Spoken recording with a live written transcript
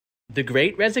The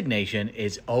Great Resignation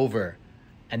is over,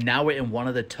 and now we're in one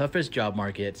of the toughest job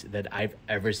markets that I've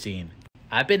ever seen.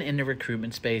 I've been in the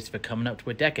recruitment space for coming up to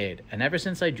a decade, and ever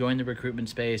since I joined the recruitment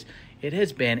space, it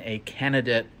has been a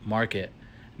candidate market,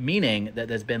 meaning that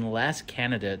there's been less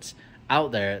candidates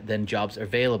out there than jobs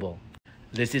available.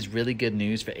 This is really good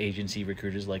news for agency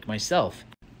recruiters like myself.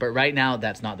 But right now,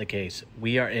 that's not the case.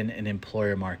 We are in an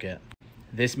employer market.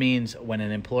 This means when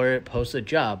an employer posts a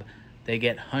job, they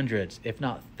get hundreds, if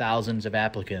not thousands of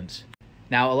applicants.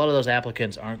 Now, a lot of those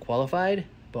applicants aren't qualified,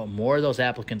 but more of those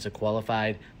applicants are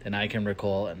qualified than I can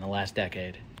recall in the last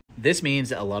decade. This means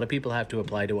that a lot of people have to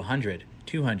apply to 100,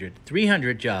 200,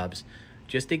 300 jobs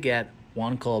just to get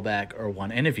one callback or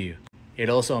one interview. It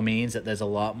also means that there's a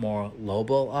lot more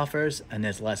lowball offers and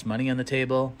there's less money on the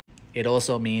table. It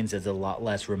also means there's a lot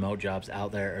less remote jobs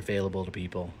out there available to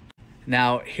people.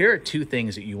 Now, here are two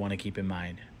things that you want to keep in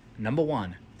mind. Number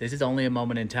one, this is only a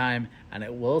moment in time and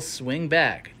it will swing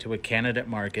back to a candidate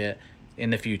market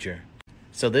in the future.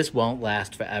 So this won't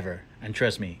last forever. And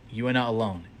trust me, you are not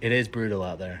alone. It is brutal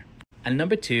out there. And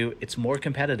number two, it's more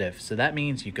competitive. So that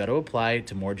means you got to apply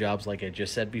to more jobs like I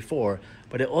just said before,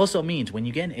 but it also means when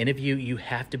you get an interview, you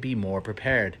have to be more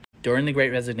prepared. During the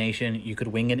Great Resignation, you could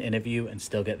wing an interview and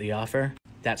still get the offer.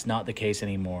 That's not the case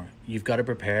anymore. You've got to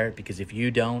prepare because if you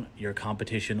don't, your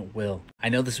competition will. I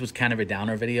know this was kind of a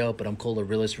downer video, but I'm called a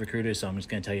realist recruiter, so I'm just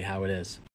going to tell you how it is.